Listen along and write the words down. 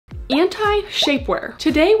Anti-Shapewear.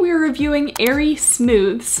 Today we are reviewing Aerie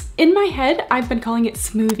SMOOTHEZ. In my head, I've been calling it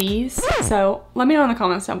smoothies, so let me know in the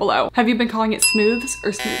comments down below. Have you been calling it smooths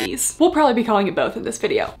or smoothies? We'll probably be calling it both in this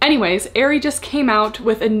video. Anyways, Aerie just came out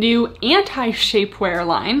with a new anti-shapewear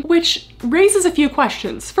line, which raises a few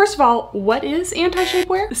questions. First of all, what is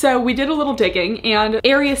anti-shapewear? So we did a little digging, and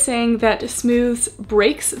Aerie is saying that SMOOTHEZ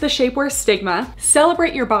breaks the shapewear stigma,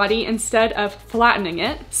 celebrate your body instead of flattening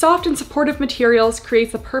it, soft and supportive materials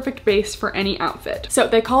creates the perfect base for any outfit. So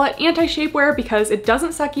they call it anti-shapewear because it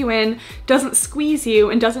doesn't suck you in, doesn't squeeze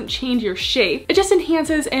you, and doesn't change your shape. It just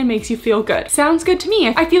enhances and makes you feel good. Sounds good to me.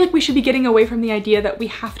 I feel like we should be getting away from the idea that we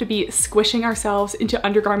have to be squishing ourselves into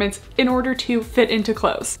undergarments in order to fit into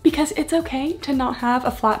clothes, because it's okay to not have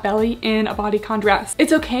a flat belly in a bodycon dress.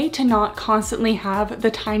 It's okay to not constantly have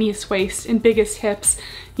the tiniest waist and biggest hips,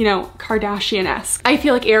 you know, Kardashian-esque. I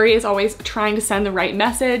feel like Aerie is always trying to send the right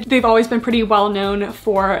message. They've always been pretty well known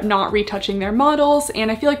for not retouching their models, and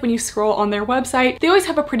I feel like when you scroll on their website, they always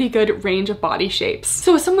have a pretty good range of body shapes.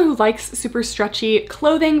 So as someone who likes super stretchy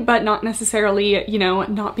clothing, but not necessarily, you know,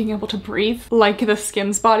 not being able to breathe, like the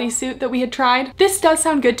SKIMS bodysuit that we had tried, this does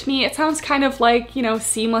sound good to me. It sounds kind of like, you know,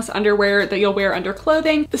 seamless underwear that you'll wear under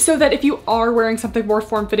clothing, so that if you are wearing something more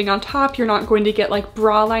form-fitting on top, you're not going to get like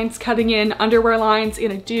bra lines cutting in, underwear lines,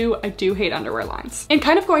 and I do hate underwear lines. And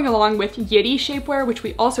kind of going along with Yitty shapewear, which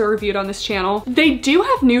we also reviewed on this channel, they do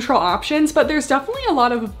have neutral options, but there's definitely a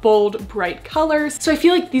lot of bold, bright colors. So I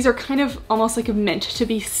feel like these are kind of almost like meant to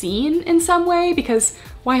be seen in some way, because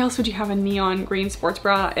why else would you have a neon green sports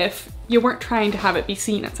bra if you weren't trying to have it be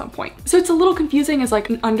seen at some point? So it's a little confusing as like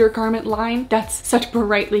an undergarment line that's such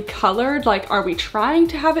brightly colored. Like, are we trying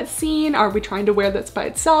to have it seen? Are we trying to wear this by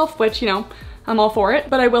itself? Which, you know, I'm all for it,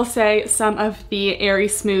 but I will say some of the Aerie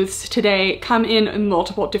SMOOTHEZ today come in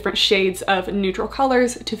multiple different shades of neutral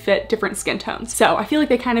colors to fit different skin tones. So I feel like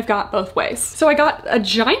they kind of got both ways. So I got a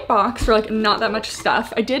giant box for like not that much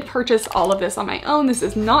stuff. I did purchase all of this on my own. This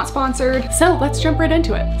is not sponsored. So let's jump right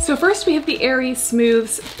into it. So first we have the Aerie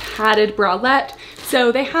SMOOTHEZ padded bralette.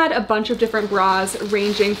 So they had a bunch of different bras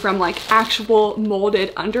ranging from like actual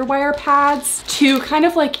molded underwear pads to kind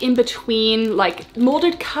of like in between like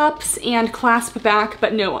molded cups and clasp back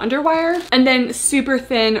but no underwire, and then super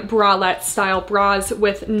thin bralette style bras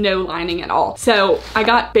with no lining at all. So I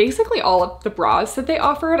got basically all of the bras that they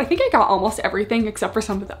offered. I think I got almost everything except for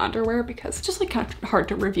some of the underwear because it's just like kind of hard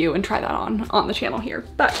to review and try that on the channel here.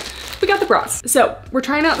 But we got the bras. So we're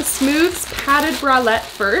trying out the SMOOTHEZ padded bralette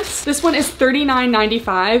first. This one is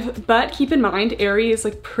 $39.95, but keep in mind Aerie is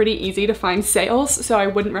like pretty easy to find sales, so I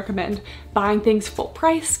wouldn't recommend buying things full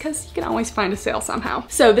price because you can always find a sale somehow.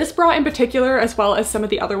 So this bra in particular, as well as some of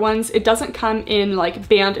the other ones, it doesn't come in like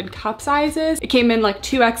band and cup sizes. It came in like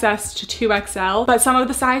 2XS to 2XL, but some of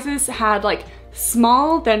the sizes had like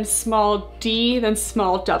small, then small D, then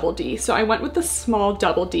small double D. So I went with the small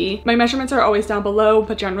double D. My measurements are always down below,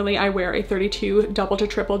 but generally I wear a 32 double to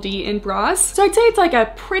triple D in bras. So I'd say it's like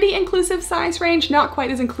a pretty inclusive size range, not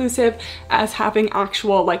quite as inclusive as having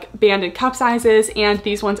actual like band and cup sizes, and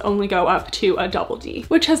these ones only go up to a double D,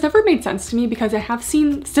 which has never made sense to me because I have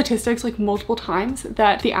seen statistics like multiple times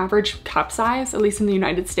that the average cup size, at least in the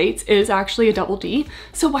United States, is actually a double D.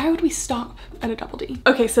 So why would we stop at a double D?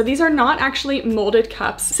 Okay, so these are not actually molded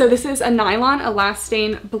cups. So this is a nylon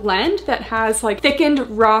elastane blend that has like thickened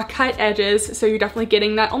raw cut edges. So you're definitely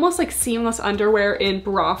getting that almost like seamless underwear in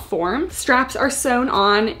bra form. Straps are sewn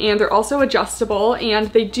on and they're also adjustable,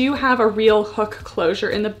 and they do have a real hook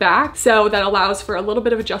closure in the back. So that allows for a little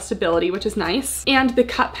bit of adjustability, which is nice. And the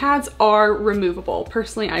cup pads are removable.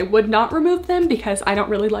 Personally, I would not remove them because I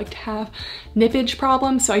don't really like to have nippage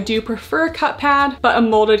problems. So I do prefer a cup pad, but a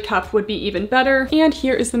molded cup would be even better. And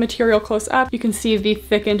here is the material close up. You can see the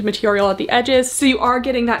thickened material at the edges. So you are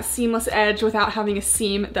getting that seamless edge without having a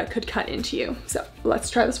seam that could cut into you. So let's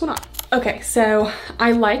try this one on. Okay, so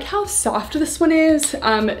I like how soft this one is.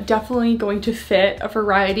 Definitely going to fit a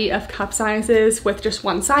variety of cup sizes with just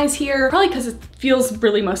one size here. Probably because it feels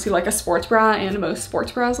really mostly like a sports bra, and most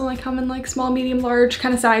sports bras only come in like small, medium, large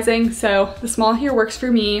kind of sizing. So the small here works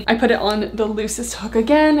for me. I put it on the loosest hook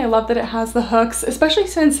again. I love that it has the hooks, especially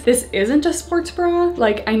since this isn't a sports bra.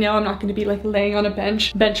 Like, I know I'm not gonna be like laying on a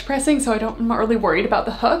bench pressing, so I'm not really worried about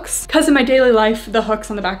the hooks. Because in my daily life, the hooks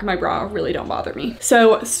on the back of my bra really don't bother me.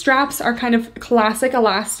 So straps cups are kind of classic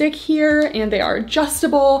elastic here, and they are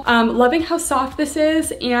adjustable. Loving how soft this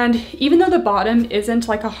is, and even though the bottom isn't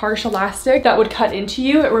like a harsh elastic that would cut into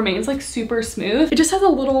you, it remains like super smooth. It just has a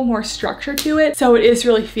little more structure to it, so it is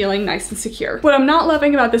really feeling nice and secure. What I'm not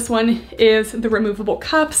loving about this one is the removable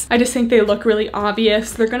cups. I just think they look really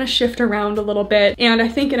obvious. They're gonna shift around a little bit, and I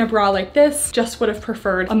think in a bra like this, just would have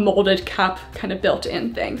preferred a molded cup kind of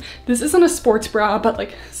built-in thing. This isn't a sports bra, but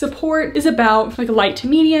like support is about like light to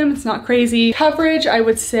medium. It's not crazy. Coverage, I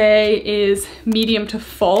would say, is medium to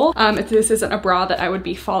full. If this isn't a bra that I would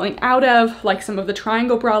be falling out of, like some of the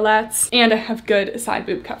triangle bralettes, and I have good side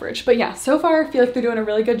boob coverage. But yeah, so far I feel like they're doing a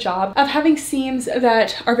really good job of having seams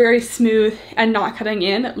that are very smooth and not cutting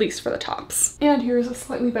in, at least for the tops. And here's a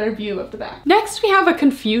slightly better view of the back. Next, we have a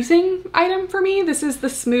confusing item for me. This is the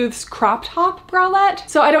SMOOTHEZ crop top bralette.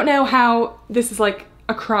 So I don't know how this is like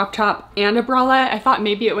a crop top and a bralette. I thought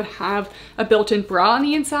maybe it would have a built-in bra on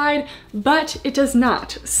the inside, but it does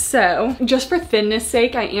not. So just for thinness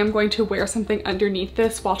sake, I am going to wear something underneath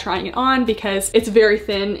this while trying it on because it's very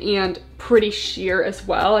thin and pretty sheer as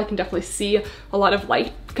well. I can definitely see a lot of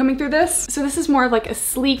light coming through this. So this is more of like a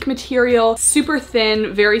sleek material, super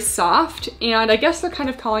thin, very soft, and I guess they're kind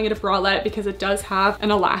of calling it a bralette because it does have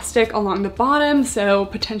an elastic along the bottom, so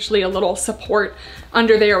potentially a little support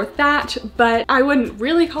under there with that, but I wouldn't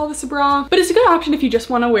really call this a bra. But it's a good option if you just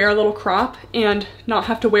want to wear a little crop and not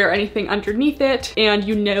have to wear anything underneath it, and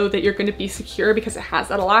you know that you're going to be secure because it has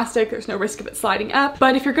that elastic. There's no risk of it sliding up.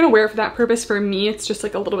 But if you're going to wear it for that purpose, for me, it's just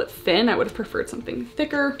like a little bit thin. I would have preferred something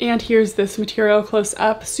thicker. And here's this material close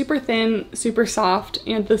up, super thin, super soft,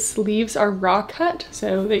 and the sleeves are raw cut,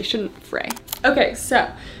 so they shouldn't fray. Okay, so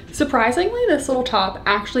surprisingly, this little top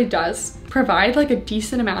actually does provide like a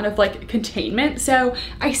decent amount of like containment. So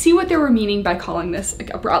I see what they were meaning by calling this like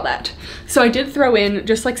a bralette. So I did throw in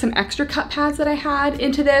just like some extra cut pads that I had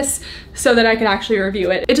into this so that I could actually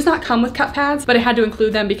review it. It does not come with cut pads, but I had to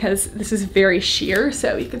include them because this is very sheer,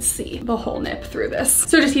 so you could see the whole nip through this.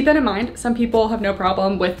 So just keep that in mind. Some people have no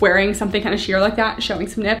problem with wearing something kind of sheer like that, showing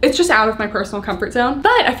some nip. It's just out of my personal comfort zone,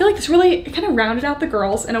 but I feel like this really kind of rounded out the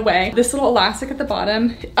girls in a way. This little elastic at the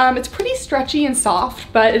bottom, it's pretty stretchy and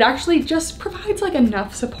soft, but it actually just provides like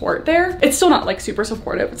enough support there. It's still not like super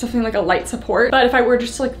supportive. It's something like a light support, but if I were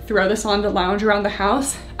just to like throw this on to lounge around the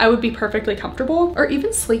house, I would be perfectly comfortable, or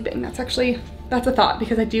even sleeping. That's a thought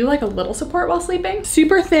because I do like a little support while sleeping.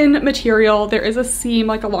 Super thin material. There is a seam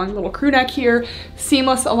like along the little crew neck here,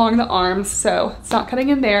 seamless along the arms, so it's not cutting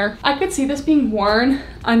in there. I could see this being worn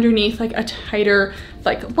underneath like a tighter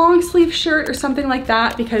like long sleeve shirt or something like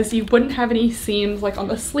that because you wouldn't have any seams like on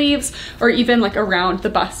the sleeves or even like around the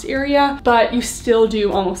bust area, but you still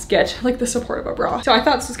do almost get like the support of a bra. So I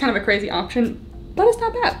thought this was kind of a crazy option, but it's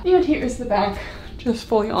not bad. And here's the back, just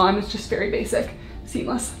fully on. It's just very basic.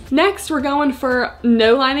 Seamless. Next, we're going for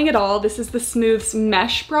no lining at all. This is the SMOOTHEZ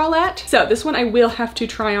mesh bralette. So this one I will have to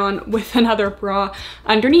try on with another bra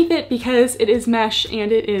underneath it because it is mesh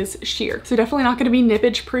and it is sheer. So definitely not going to be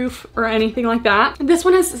nippage proof or anything like that. This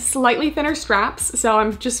one has slightly thinner straps, so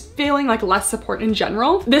I'm just feeling like less support in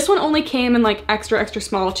general. This one only came in like extra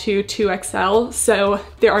small to 2XL, so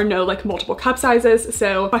there are no like multiple cup sizes,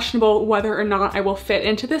 so questionable whether or not I will fit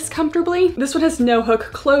into this comfortably. This one has no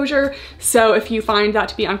hook closure, so if you find that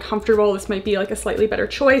to be uncomfortable, this might be like a slightly better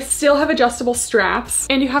choice. Still have adjustable straps,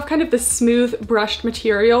 and you have kind of this smooth brushed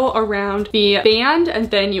material around the band,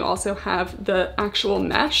 and then you also have the actual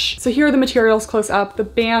mesh. So here are the materials close up. The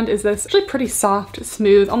band is this actually pretty soft,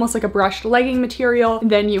 smooth, almost like a brushed legging material.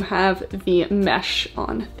 And then you have the mesh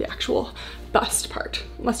on the actual bust part.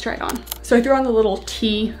 Let's try it on. So I threw on the little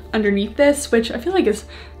T underneath this, which I feel like is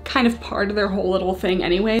kind of part of their whole little thing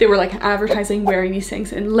anyway. They were like advertising wearing these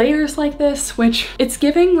things in layers like this, which it's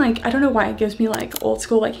giving like, I don't know why it gives me like old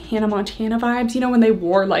school like Hannah Montana vibes, you know, when they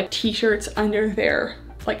wore like t-shirts under their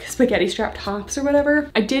like spaghetti strap tops or whatever.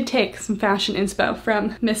 I did take some fashion inspo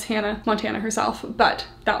from Miss Hannah Montana herself, but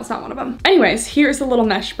that was not one of them. Anyways, here's the little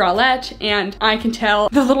mesh bralette, and I can tell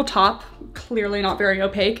the little top, clearly not very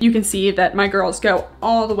opaque. You can see that my girls go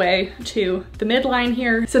all the way to the midline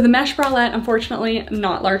here. So the mesh bralette, unfortunately,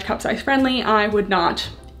 not large cup size friendly. I would not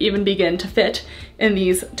even begin to fit in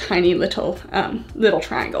these tiny little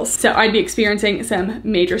triangles. So I'd be experiencing some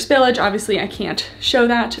major spillage. Obviously I can't show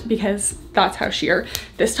that because that's how sheer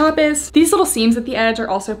this top is. These little seams at the edge are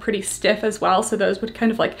also pretty stiff as well, so those would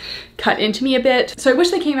kind of like cut into me a bit. So I wish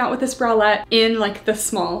they came out with this bralette in like the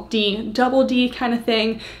small D, double D kind of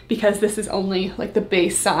thing, because this is only like the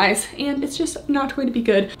base size and it's just not going to be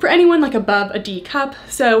good for anyone like above a D cup.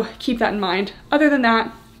 So keep that in mind. Other than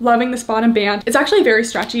that, Loving this bottom band. It's actually very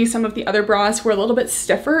stretchy. Some of the other bras were a little bit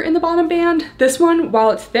stiffer in the bottom band. This one, while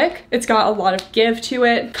it's thick, it's got a lot of give to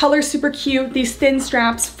it. Color's super cute. These thin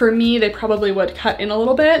straps, for me, they probably would cut in a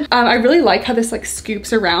little bit. I really like how this like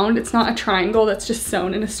scoops around. It's not a triangle that's just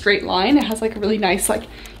sewn in a straight line. It has like a really nice like,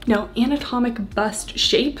 you know, anatomic bust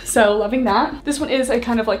shape. So loving that. This one is a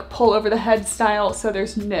kind of like pull over the head style, so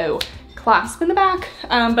there's no clasp in the back.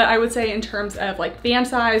 But I would say in terms of like band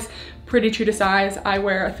size, pretty true to size. I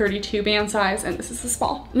wear a 32 band size and this is a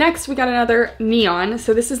small. Next, we got another neon.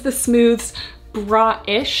 So this is the SMOOTHEZ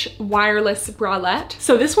bra-ish wireless bralette.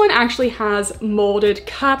 So this one actually has molded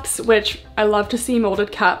cups, which I love to see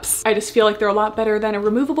molded cups. I just feel like they're a lot better than a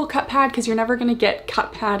removable cup pad because you're never gonna get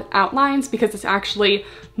cup pad outlines because it's actually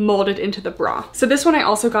molded into the bra. So this one I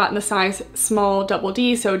also got in the size small double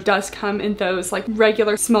D, so it does come in those like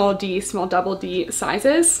regular small D, small double D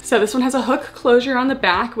sizes. So this one has a hook closure on the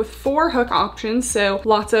back with 4 hook options, so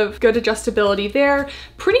lots of good adjustability there.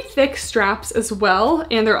 Pretty thick straps as well,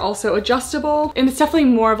 and they're also adjustable, and it's definitely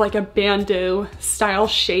more of like a bandeau style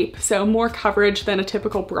shape, so more coverage than a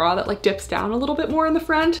typical bra that like dips down a little bit more in the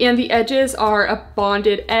front. And the edges are a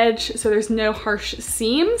bonded edge, so there's no harsh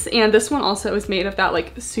seams, and this one also is made of that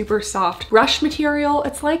like super soft brush material.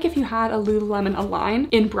 It's like if you had a Lululemon Align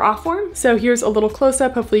in bra form. So here's a little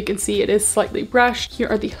close-up. Hopefully you can see it is slightly brushed. Here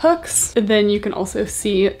are the hooks, and then you can also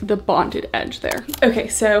see the bonded edge there. Okay,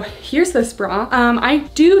 so here's this bra. I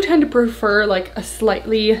do tend to prefer like a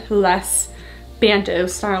slightly less bandeau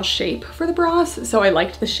style shape for the bras. So I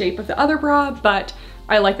liked the shape of the other bra, but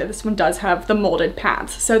I like that this one does have the molded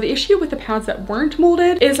pads. So the issue with the pads that weren't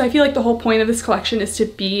molded is I feel like the whole point of this collection is to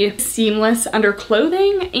be seamless under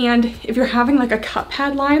clothing. And if you're having like a cup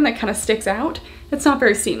pad line that kind of sticks out, it's not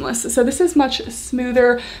very seamless. So this is much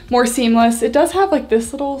smoother, more seamless. It does have like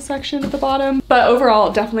this little section at the bottom, but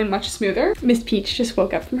overall definitely much smoother. Miss Peach just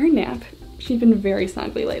woke up from her nap. She's been very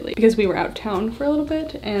snuggly lately because we were out of town for a little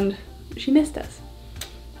bit and she missed us.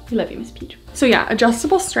 We love you, Miss Peach. So yeah,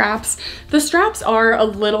 adjustable straps. The straps are a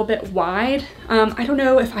little bit wide. I don't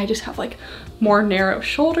know if I just have like more narrow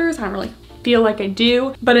shoulders. I don't really feel like I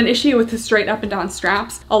do, but an issue with the straight up and down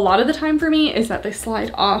straps a lot of the time for me is that they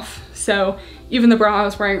slide off. So even the bra I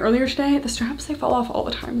was wearing earlier today, the straps, they fall off all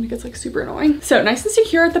the time and it gets like super annoying. So nice and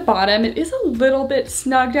secure at the bottom. It is a little bit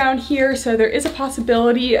snug down here, so there is a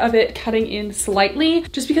possibility of it cutting in slightly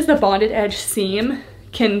just because the bonded edge seam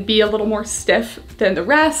can be a little more stiff than the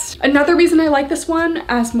rest. Another reason I like this one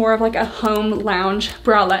as more of like a home lounge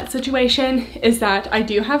bralette situation is that I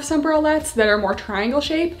do have some bralettes that are more triangle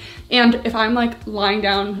shape, and if I'm like lying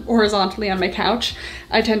down horizontally on my couch,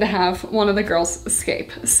 I tend to have one of the girls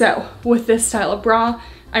escape. So with this style of bra,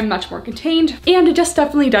 I'm much more contained, and it just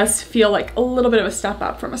definitely does feel like a little bit of a step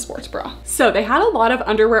up from a sports bra. So they had a lot of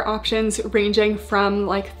underwear options ranging from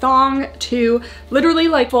like thong to literally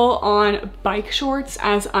like full on bike shorts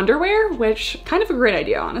as underwear, which kind of a great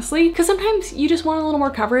idea, honestly, because sometimes you just want a little more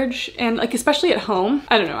coverage, and like especially at home,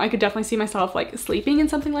 I don't know, I could definitely see myself like sleeping in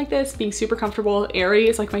something like this, being super comfortable. Aerie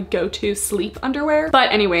is like my go-to sleep underwear.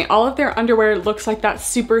 But anyway, all of their underwear looks like that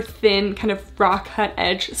super thin kind of raw cut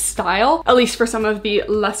edge style, at least for some of the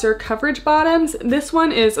lesser coverage bottoms. This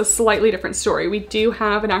one is a slightly different story. We do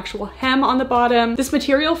have an actual hem on the bottom. This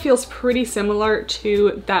material feels pretty similar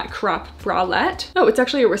to that crop bralette. Oh, it's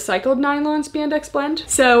actually a recycled nylon spandex blend.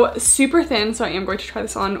 So super thin, so I am going to try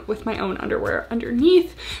this on with my own underwear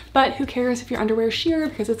underneath, but who cares if your underwear is sheer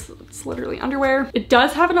because it's literally underwear. It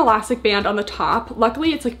does have an elastic band on the top.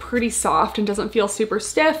 Luckily, it's like pretty soft and doesn't feel super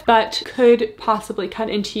stiff, but could possibly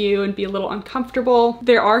cut into you and be a little uncomfortable.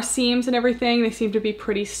 There are seams and everything. They seem to be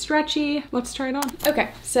pretty stretchy. Let's try it on.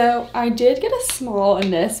 Okay, so I did get a small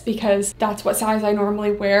in this because that's what size I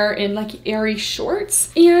normally wear in like Aerie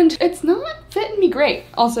shorts, and it's not fitting me great.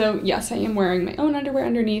 Also, yes, I am wearing my own underwear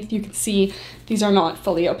underneath. You can see these are not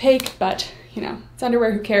fully opaque, but you know, it's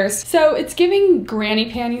underwear, who cares? So it's giving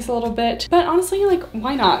granny panties a little bit, but honestly, like,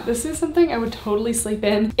 why not? This is something I would totally sleep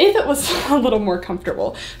in if it was a little more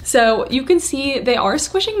comfortable. So you can see they are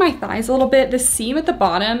squishing my thighs a little bit. The seam at the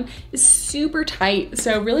bottom is super tight,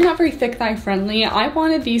 so really not very thick thigh friendly. I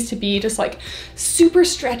wanted these to be just like super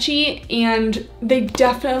stretchy, and they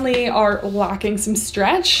definitely are lacking some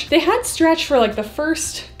stretch. They had stretch for like the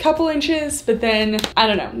first couple inches, but then I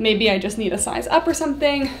don't know, maybe I just need a size up or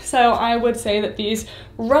something. So I would say that these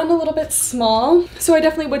run a little bit small, so I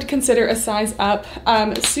definitely would consider a size up.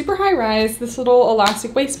 Super high rise. This little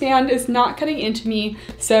elastic waistband is not cutting into me,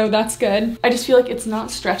 so that's good. I just feel like it's not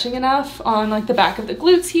stretching enough on like the back of the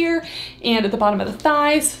glutes here and at the bottom of the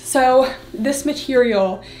thighs. So this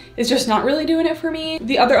material is just not really doing it for me.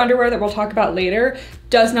 The other underwear that we'll talk about later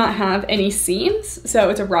does not have any seams, so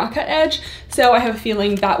it's a raw cut edge. So I have a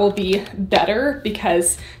feeling that will be better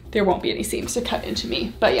because there won't be any seams to cut into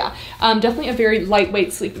me. But yeah, definitely a very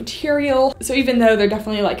lightweight sleep material. So even though they're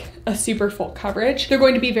definitely like a super full coverage, they're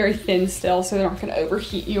going to be very thin still, so they're not gonna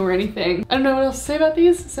overheat you or anything. I don't know what else to say about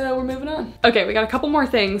these, so we're moving on. Okay, we got a couple more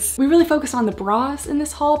things. We really focus on the bras in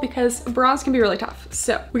this haul because bras can be really tough.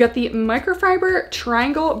 So we got the Microfiber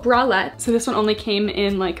Triangle Bralette. So this one only came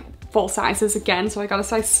in like full sizes again, so I got a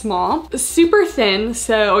size small. Super thin,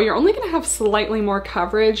 so you're only gonna have slightly more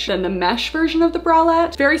coverage than the mesh version of the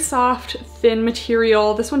bralette. Very soft, thin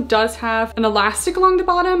material. This one does have an elastic along the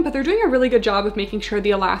bottom, but they're doing a really good job of making sure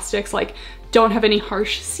the elastics like don't have any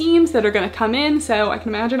harsh seams that are gonna come in, so I can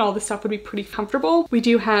imagine all this stuff would be pretty comfortable. We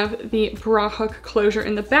do have the bra hook closure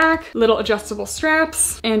in the back, little adjustable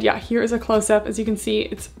straps, and yeah, here is a close-up. As you can see,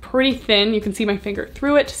 it's pretty thin. You can see my finger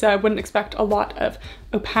through it, so I wouldn't expect a lot of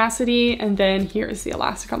opacity. And then here is the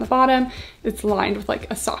elastic on the bottom. It's lined with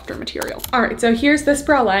like a softer material. All right, so here's this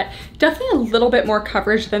bralette. Definitely a little bit more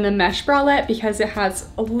coverage than the mesh bralette because it has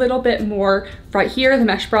a little bit more right here. The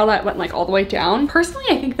mesh bralette went like all the way down. Personally,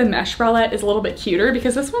 I think the mesh bralette is a little bit cuter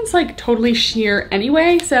because this one's like totally sheer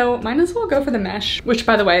anyway, so might as well go for the mesh, which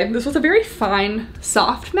by the way, this was a very fine,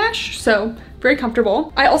 soft mesh, so very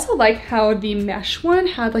comfortable. I also like how the mesh one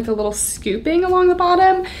had like a little scooping along the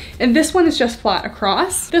bottom, and this one is just flat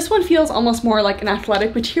across. This one feels almost more like an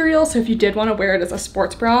athletic material, so if you did want to wear it as a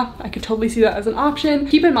sports bra, I could totally see that as an option.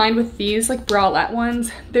 Keep in mind with these like bralette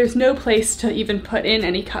ones, there's no place to even put in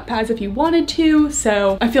any cut pads if you wanted to,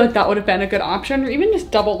 so I feel like that would have been a good option, or even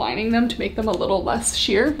just double lining them to make them a little less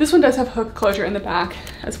sheer. This one does have hook closure in the back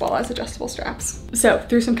as well as adjustable straps. So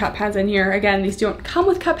threw some cut pads in here. Again, these don't come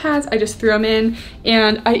with cut pads, I just threw them in,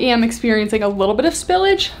 and I am experiencing a little bit of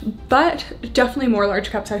spillage, but definitely more large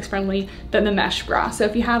cup size friendly than the mesh bra. So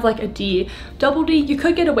if you have like a D, double D, you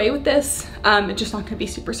could get away with this. It's just not gonna be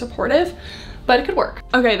super supportive, but it could work.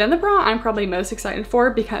 Okay, then the bra I'm probably most excited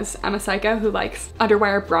for because I'm a psycho who likes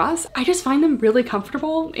underwire bras. I just find them really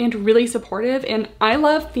comfortable and really supportive, and I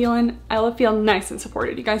love feeling nice and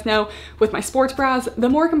supported. You guys know with my sports bras, the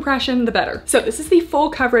more compression, the better. So this is the full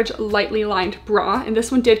coverage lightly lined bra, and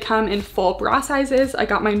this one did come in full bra sizes. I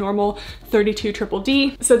got my normal 32 triple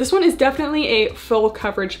D. So this one is definitely a full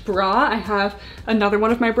coverage bra. I have another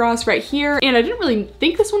one of my bras right here, and I didn't really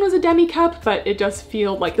think this one was a demi cup, but it does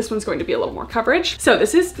feel like this one's going to be a little more coverage. So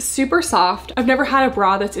this is super soft. I've never had a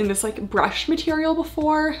bra that's in this like brushed material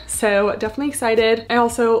before, so definitely excited. I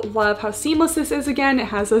also love how seamless this is again. It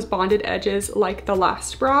has those bonded edges like the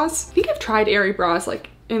last bras. I think I've tried Aerie bras like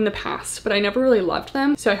in the past, but I never really loved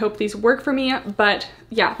them, so I hope these work for me. But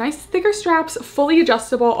yeah, nice thicker straps, fully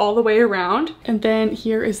adjustable all the way around. And then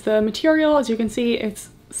here is the material. As you can see, it's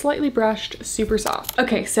slightly brushed, super soft.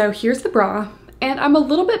 Okay, so here's the bra. And I'm a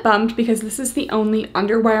little bit bummed because this is the only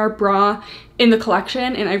underwire bra in the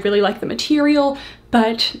collection, and I really like the material,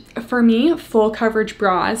 but for me, full coverage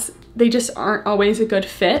bras, they just aren't always a good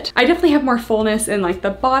fit. I definitely have more fullness in like the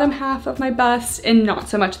bottom half of my bust and not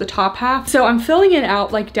so much the top half. So I'm filling it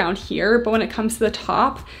out like down here, but when it comes to the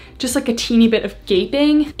top, just like a teeny bit of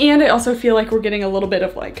gaping. And I also feel like we're getting a little bit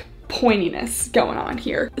of like pointiness going on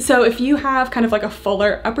here. So if you have kind of like a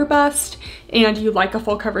fuller upper bust and you like a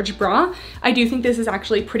full coverage bra, I do think this is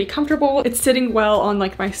actually pretty comfortable. It's sitting well on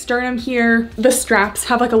like my sternum here. The straps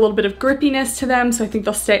have like a little bit of grippiness to them, so I think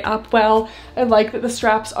they'll stay up well. I like that the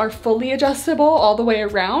straps are fully adjustable all the way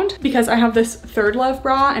around because I have this Third Love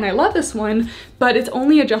bra and I love this one, but it's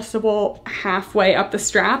only adjustable halfway up the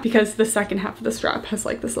strap because the second half of the strap has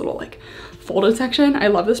like this little like folded section. I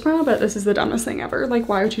love this bra, but this is the dumbest thing ever. Like,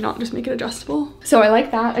 why would you not just make it adjustable? So I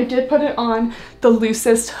like that. I did put it on the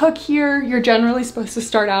loosest hook here. You're generally supposed to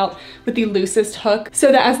start out with the loosest hook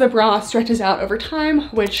so that as the bra stretches out over time,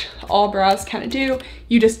 which all bras kind of do,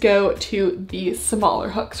 you just go to the smaller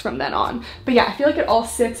hooks from then on. But yeah, I feel like it all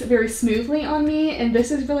sits very smoothly on me, and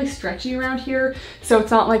this is really stretchy around here, so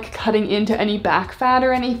it's not like cutting into any back fat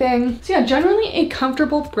or anything. So yeah, generally a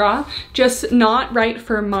comfortable bra, just not right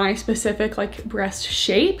for my specific like breast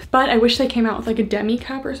shape, but I wish they came out with like a demi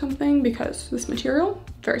cup or something because this material,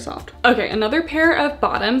 very soft. Okay, another pair of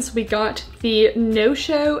bottoms. We got the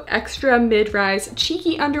no-show extra mid-rise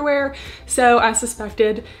cheeky underwear. So as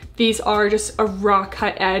suspected, these are just a raw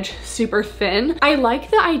cut edge, super thin. I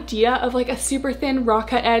like the idea of like a super thin raw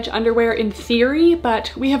cut edge underwear in theory,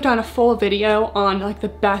 but we have done a full video on like the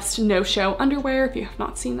best no-show underwear. If you have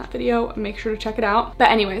not seen that video, make sure to check it out. But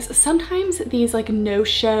anyways, sometimes these like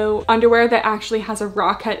no-show underwear that actually has a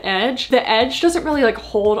raw cut edge, the edge doesn't really like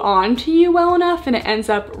hold on to you well enough, and it ends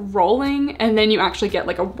up rolling and then you actually get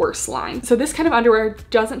like a worse line. So this kind of underwear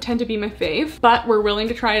doesn't tend to be my fave, but we're willing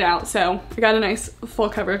to try it out. So I got a nice full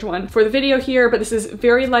coverage one for the video here, but this is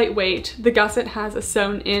very lightweight. The gusset has a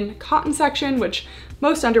sewn in cotton section, which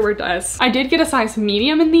most underwear does. I did get a size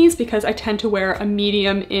medium in these because I tend to wear a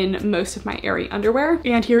medium in most of my Aerie underwear.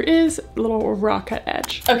 And here is a little raw cut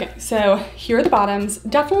edge. Okay, so here are the bottoms.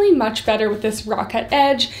 Definitely much better with this raw cut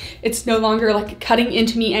edge. It's no longer like cutting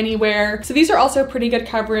into me anywhere. So these are also pretty good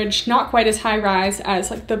coverage, not quite as high rise as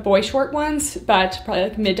like the boy short ones, but probably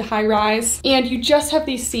like mid to high rise. And you just have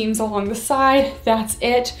these seams along the side, that's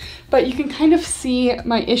it. But you can kind of see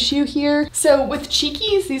my issue here. So with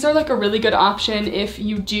Cheekies, these are like a really good option if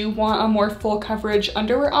you do want a more full coverage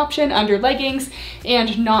underwear option under leggings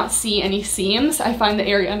and not see any seams. I find the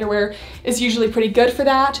Aerie underwear is usually pretty good for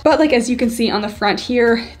that. But like as you can see on the front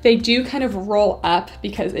here, they do kind of roll up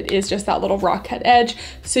because it is just that little raw cut edge.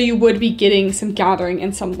 So you would be getting some gathering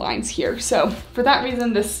and some lines here. So for that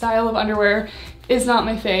reason, this style of underwear is not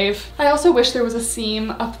my fave. I also wish there was a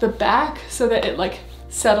seam up the back so that it like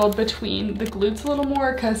settled between the glutes a little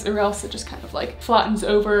more, because or else it just kind of like flattens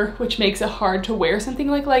over, which makes it hard to wear something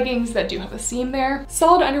like leggings that do have a seam there.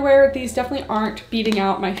 Solid underwear, these definitely aren't beating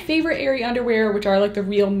out my favorite Aerie underwear, which are like the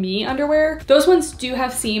Real Me underwear. Those ones do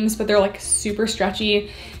have seams, but they're like super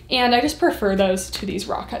stretchy, and I just prefer those to these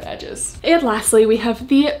raw cut edges. And lastly, we have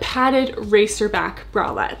the padded racer back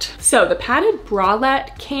bralette. So the padded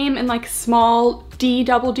bralette came in like small D,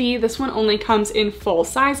 double D. This one only comes in full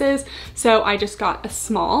sizes, so I just got a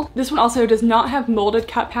small. This one also does not have molded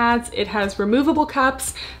cup pads. It has removable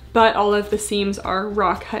cups, but all of the seams are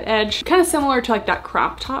raw cut edge, kind of similar to like that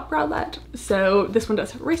crop top bralette. So this one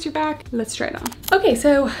does have a racer back. Let's try it on. Okay,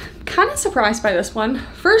 so kind of surprised by this one.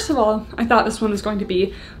 First of all, I thought this one was going to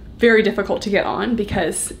be very difficult to get on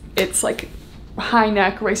because it's like high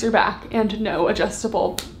neck racer back and no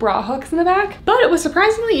adjustable bra hooks in the back, but it was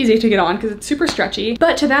surprisingly easy to get on because it's super stretchy.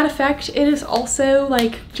 But to that effect, it is also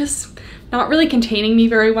like just not really containing me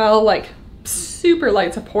very well, like super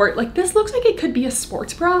light support. Like this looks like it could be a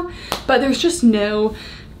sports bra, but there's just no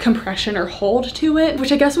compression or hold to it,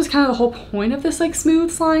 which I guess was kind of the whole point of this like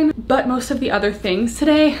Smooths line. But most of the other things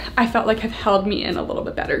today I felt like have held me in a little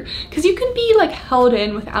bit better, because you can be like held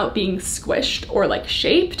in without being squished or like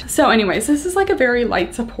shaped. So anyways, this is like a very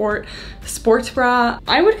light support sports bra.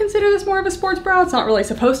 I would consider this more of a sports bra. It's not really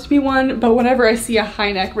supposed to be one, but whenever I see a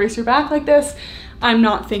high neck racer back like this, I'm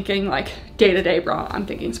not thinking like day-to-day bra, I'm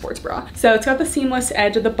thinking sports bra. So it's got the seamless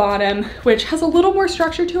edge at the bottom, which has a little more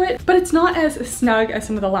structure to it, but it's not as snug as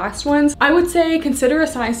some of the last ones. I would say consider a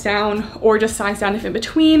size down or just size down if in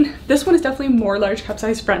between. This one is definitely more large cup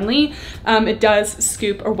size friendly. It does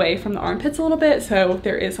scoop away from the armpits a little bit, so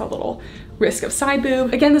there is a little risk of side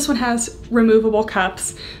boob. Again, this one has removable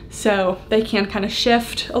cups, so they can kind of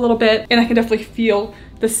shift a little bit, and I can definitely feel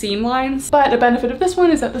the seam lines. But a benefit of this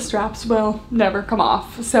one is that the straps will never come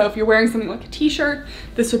off. So if you're wearing something like a t-shirt,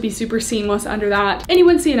 this would be super seamless under that. And you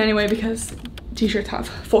wouldn't see it anyway because t-shirts have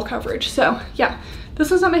full coverage. So yeah,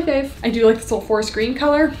 this one's not my fave. I do like this little forest green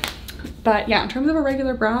color, but yeah, in terms of a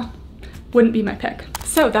regular bra, wouldn't be my pick.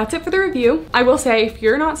 So that's it for the review. I will say, if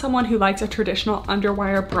you're not someone who likes a traditional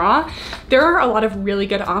underwire bra, there are a lot of really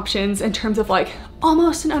good options in terms of like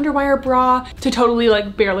almost an underwire bra to totally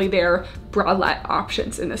like barely there bralette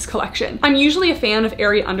options in this collection. I'm usually a fan of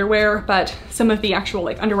Aerie underwear, but some of the actual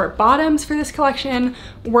like underwear bottoms for this collection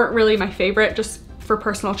weren't really my favorite, just for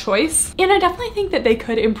personal choice. And I definitely think that they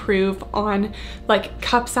could improve on like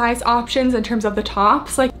cup size options in terms of the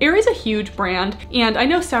tops. Like Aerie's a huge brand, and I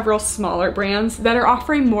know several smaller brands that are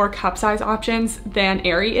offering more cup size options than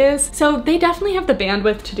Aerie is. So they definitely have the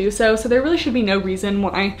bandwidth to do so. So there really should be no reason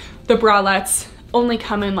why the bralettes only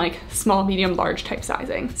come in like small, medium, large type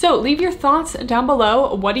sizing. So leave your thoughts down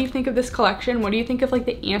below. What do you think of this collection? What do you think of like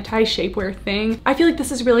the anti-shapewear thing? I feel like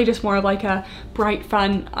this is really just more of like a bright,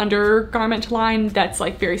 fun undergarment line that's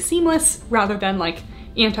like very seamless rather than like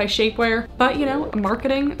anti-shapewear. But you know,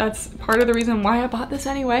 marketing, that's part of the reason why I bought this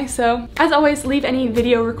anyway. So as always, leave any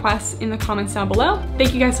video requests in the comments down below.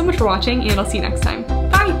 Thank you guys so much for watching, and I'll see you next time.